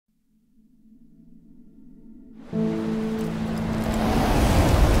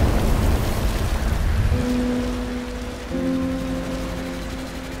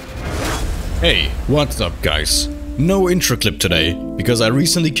Hey, what's up guys? No intro clip today, because I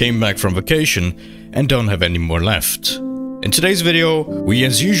recently came back from vacation and don't have any more left. In today's video, we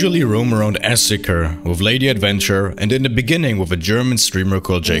as usually roam around Esseker with LadyAdventure and in the beginning with a German streamer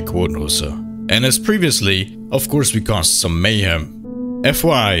called JayQuotenrusse. And as previously, of course we caused some mayhem.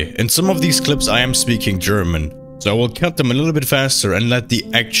 FYI, in some of these clips I am speaking German, so I will cut them a little bit faster and let the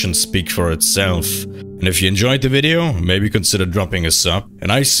action speak for itself. And if you enjoyed the video, maybe consider dropping a sub.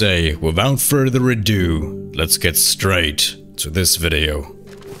 And I say, without further ado, let's get straight to this video.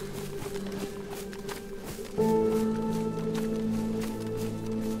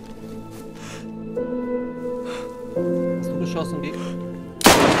 Hast du geschossen, Gegner?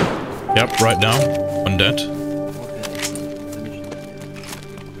 Yep, right now. One dead.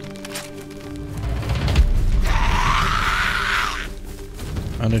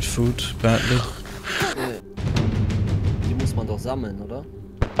 I need food badly. Die muss man doch sammeln, oder?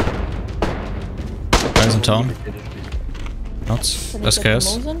 Guys in town. Not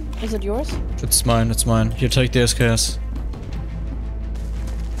SKS. Mosin? Is it yours? It's mine, it's mine. Here, take the SKS.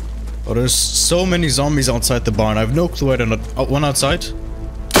 Oh, there's so many zombies outside the barn. I have no clue where they're not. Oh, one outside.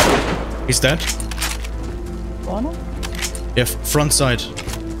 He's dead. One? Yeah, front side.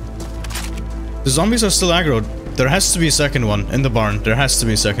 The zombies are still aggroed. There has to be a second one in the barn. There has to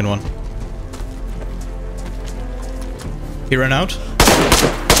be a second one. He ran out.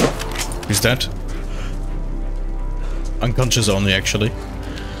 He's dead. Unconscious only, actually.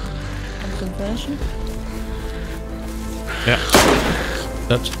 Confession? Yeah.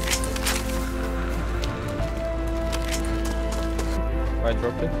 Dead. I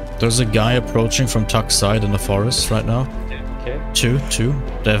dropped it. There's a guy approaching from Tuck's side in the forest right now. Okay. Two.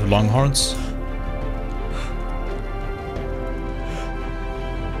 They have longhorns.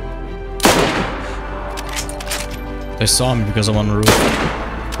 They saw me because I'm on the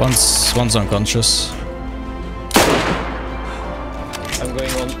roof. One's unconscious. I'm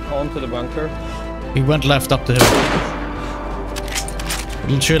going onto the bunker. He went left up the hill.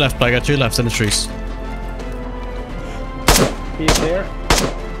 Little tree left, Playguy, tree left in the trees. He's there.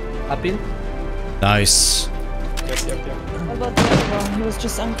 Hab ihn. Nice. Yep. How about the other one? He was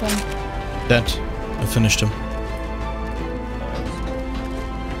just unconscious. Dead. I finished him.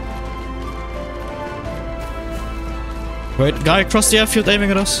 Wait, guy across the airfield aiming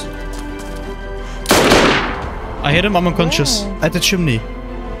at us. I hit him, I'm unconscious. Wow. At the chimney.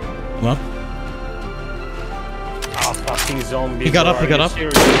 Come on. Ah, fucking zombie. He got up, he got up.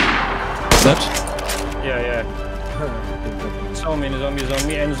 Dead. Yeah. So many zombies on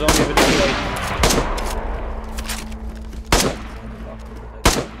me and zombie with the blade.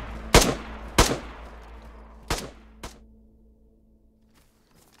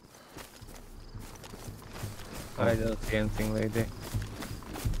 I don't see anything, lady.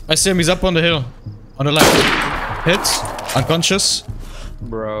 I see him, he's up on the hill. On the left. Hit. Unconscious.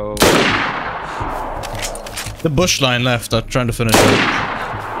 Bro. The bush line left, I'm trying to finish him.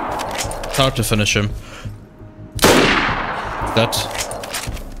 It's hard to finish him. Dead.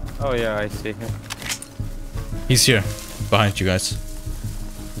 Oh yeah, I see him. He's here. Behind you guys.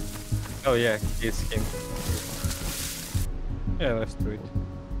 Oh yeah, he's him. Yeah, let's do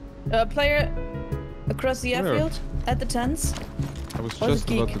it. Player across the airfield at the tents. I was Or just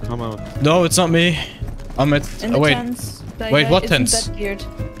the about geek? to come out. No, it's not me. I'm at... In the wait. tents. Player Wait, what isn't tents? that geared.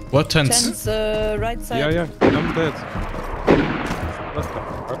 What tents? Tents, right side. Yeah, I'm dead. What the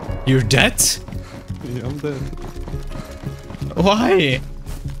fuck? You're dead? Yeah, I'm dead. Why?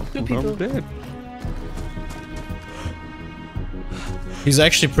 Two people. I'm dead. He's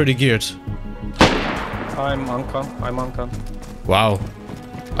actually pretty geared. I'm uncon. Wow.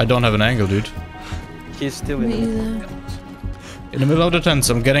 I don't have an angle, dude. He's still in Me the either. In the middle of the tents,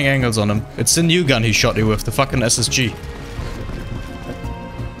 I'm getting angles on him. It's the new gun he shot you with, the fucking SSG.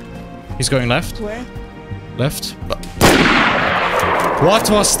 He's going left. Where? Left. What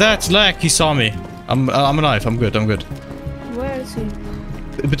was that lag? He saw me. I'm alive. I'm good. Where is he?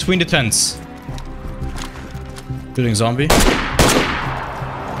 Between the tents. Shooting zombie.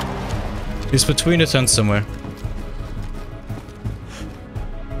 He's between the tents somewhere.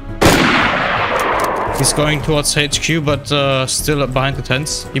 He's going towards HQ, but still behind the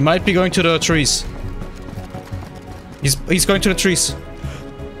tents. He might be going to the trees. He's going to the trees.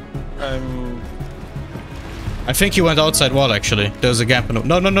 I think he went outside wall, actually. There's a gap in the...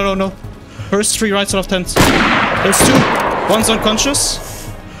 No. First tree right side of tents. There's two. One's unconscious.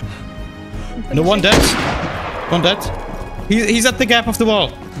 No, one dead. He's at the gap of the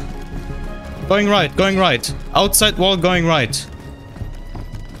wall. Going right. Outside wall, going right.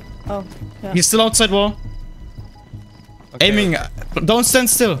 Oh, yeah. He's still outside wall. Okay. Aiming. Don't stand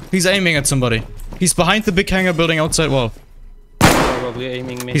still. He's aiming at somebody. He's behind the big hangar building outside wall. Probably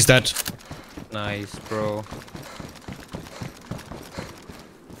aiming me. He's dead. Nice, bro.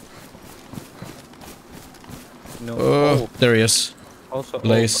 No. Oh, there he is. Also.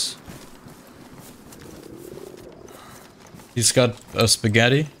 Blaze. He's got a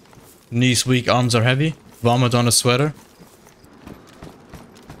spaghetti. Knees weak, arms are heavy. Vomit on a sweater.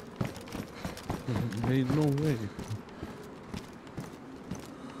 Hey, no way.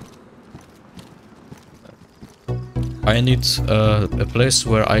 I need a place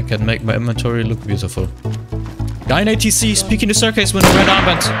where I can make my inventory look beautiful. Guy in ATC, speaking the staircase window, red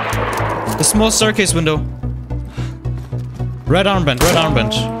armband. The small staircase window. Red armband, red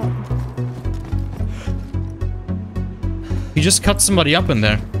armband. He just cut somebody up in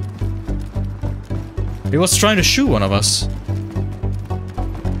there. He was trying to shoot one of us.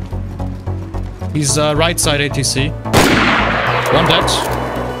 He's right side ATC. One dead.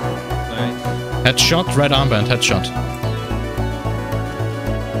 Nice. Headshot, red armband, headshot.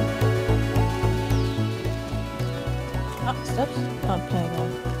 Oh, steps? Oh,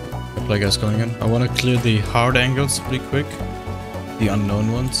 Playguy. The Playguy's going in. I want to clear the hard angles pretty quick. The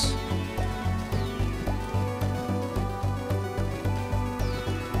unknown ones.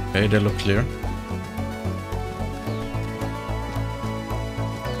 Okay, they look clear.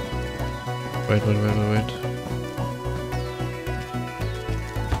 Wait.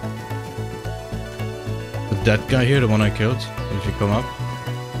 The dead guy here, the one I killed. If you come up.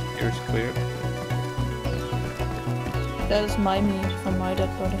 Here's clear. That is my meat from my dead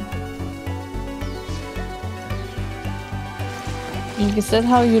body. Is that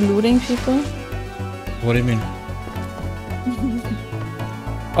how you're looting people? What do you mean?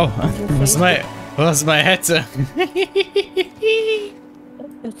 Oh, was my head?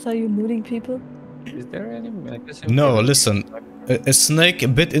 That's how you're looting people? Is there any mechanism? No, listen. A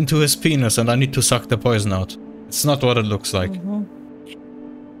snake bit into his penis and I need to suck the poison out. It's not what it looks like.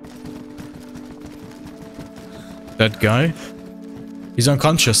 That guy? He's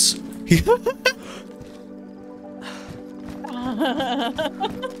unconscious.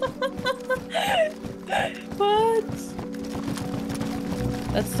 What?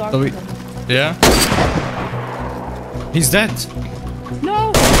 Let's talk So to them. yeah? He's dead.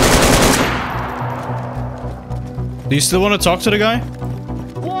 No! Do you still want to talk to the guy?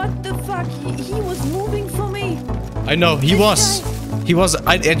 What the fuck? He was moving for me! I know, he was. He was.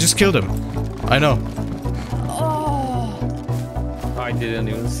 I just killed him. I know. Oh! I didn't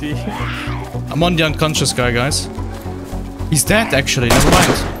even see. I'm on the unconscious guy, guys. He's dead, actually. Never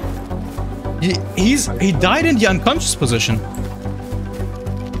mind. He died in the unconscious position.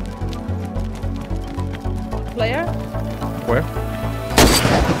 Player? Where?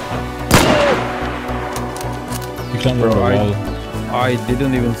 You climbed over the wall. I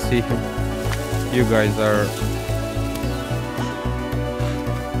didn't even see him. You guys are.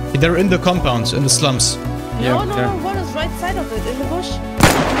 They're in the compounds, in the slums. No, one is right side of it, in the bush. In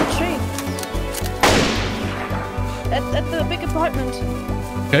the tree. At the big apartment.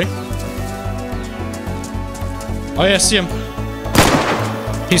 Okay. Oh yeah, I see him.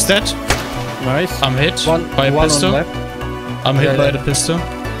 He's dead. Nice. I'm hit One by a pistol. on left. I'm hit by yeah. the pistol.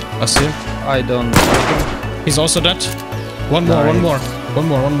 I see him. I don't. He's also dead. One more. Oh,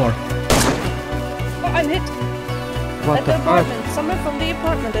 I'm hit. What At the the fuck? apartment. Somewhere from the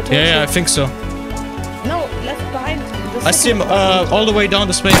apartment. I told Yeah, you. I think so. No, left behind. The I see him second apartment. all the way down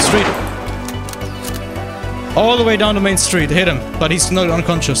this main street. All the way down the main street. Hit him, but he's not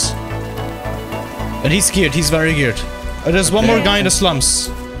unconscious. And he's geared. He's very geared. There's one more guy in the slums.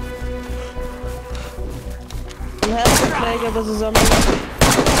 You have to play with a zombie.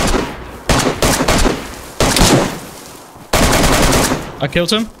 I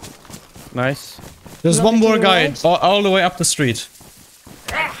killed him. Nice. There's Nothing one more to the guy right? all the way up the street.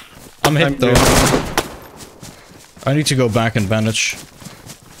 I'm hit though. I need to go back and bandage.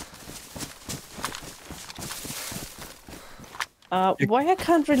 Why I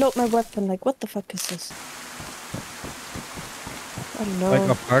can't reload my weapon? Like, what the fuck is this? I don't know. Like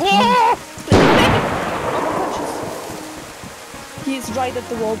apartment. He's right at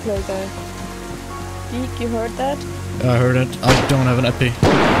the wall play guy. Geek, you heard that? I heard it. I don't have an epi.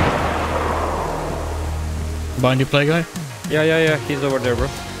 Behind you, Playguy? Yeah. He's over there, bro.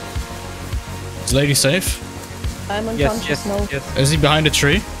 Is Lady safe? I'm Yes, unconscious now. yes. Is he behind a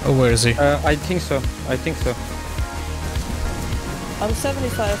tree? Or where is he? I think so. I'm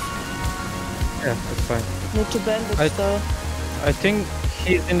 75. Yeah, that's fine. Need to bandage though. I think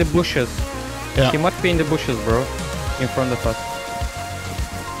he's in the bushes. Yeah. He must be in the bushes, bro. In front of us.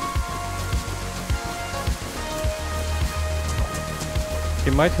 He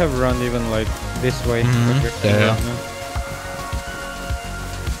might have run even like this way. Yeah.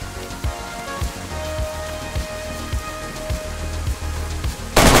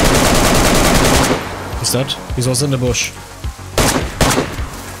 He's dead. He's also in the bush.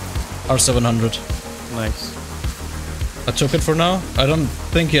 R700. Nice. I took it for now. I don't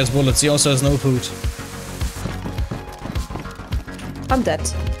think he has bullets. He also has no food. I'm dead.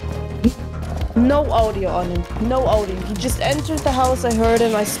 No audio on him. No audio. He just entered the house. I heard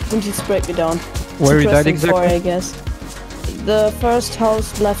him. And he sprayed me down. Where he died Suppressing four, exactly? I guess. The first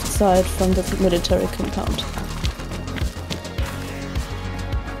house left side from the military compound.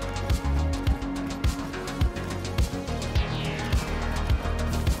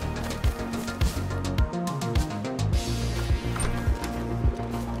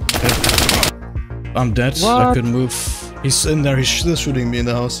 I'm dead. What? I couldn't move. He's in there. He's still shooting me in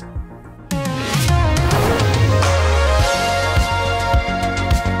the house.